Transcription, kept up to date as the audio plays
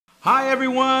Hi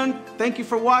everyone, thank you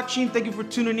for watching, thank you for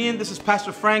tuning in. This is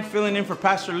Pastor Frank filling in for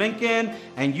Pastor Lincoln,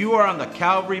 and you are on the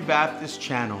Calvary Baptist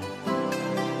channel.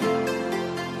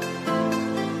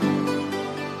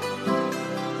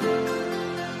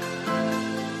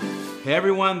 Hey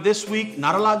everyone, this week,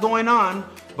 not a lot going on,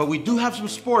 but we do have some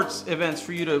sports events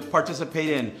for you to participate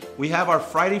in. We have our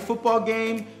Friday football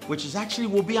game, which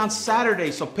will be on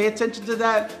Saturday, so pay attention to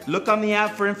that. Look on the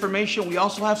app for information. We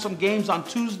also have some games on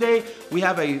Tuesday. We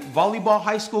have a volleyball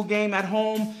high school game at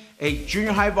home, a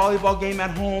junior high volleyball game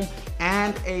at home,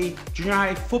 and a junior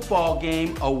high football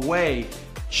game away.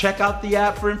 Check out the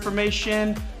app for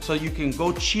information so you can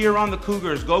go cheer on the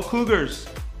Cougars. Go Cougars!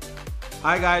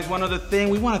 Hi guys, one other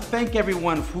thing, we want to thank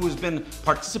everyone who has been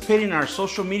participating in our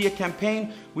social media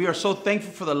campaign. We are so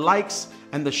thankful for the likes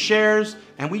and the shares,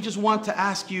 and we just want to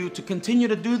ask you to continue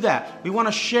to do that. We want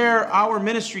to share our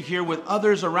ministry here with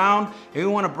others around, and we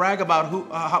want to brag about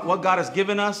what God has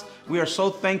given us. We are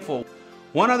so thankful.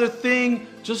 One other thing,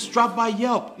 just drop by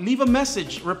Yelp, leave a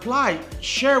message, reply,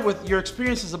 share with your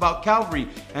experiences about Calvary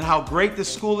and how great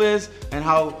this school is and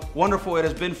how wonderful it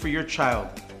has been for your child.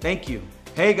 Thank you.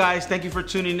 Hey guys, thank you for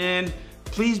tuning in.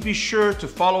 Please be sure to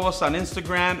follow us on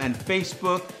Instagram and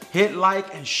Facebook, hit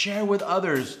like and share with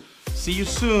others. See you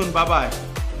soon.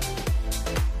 Bye-bye.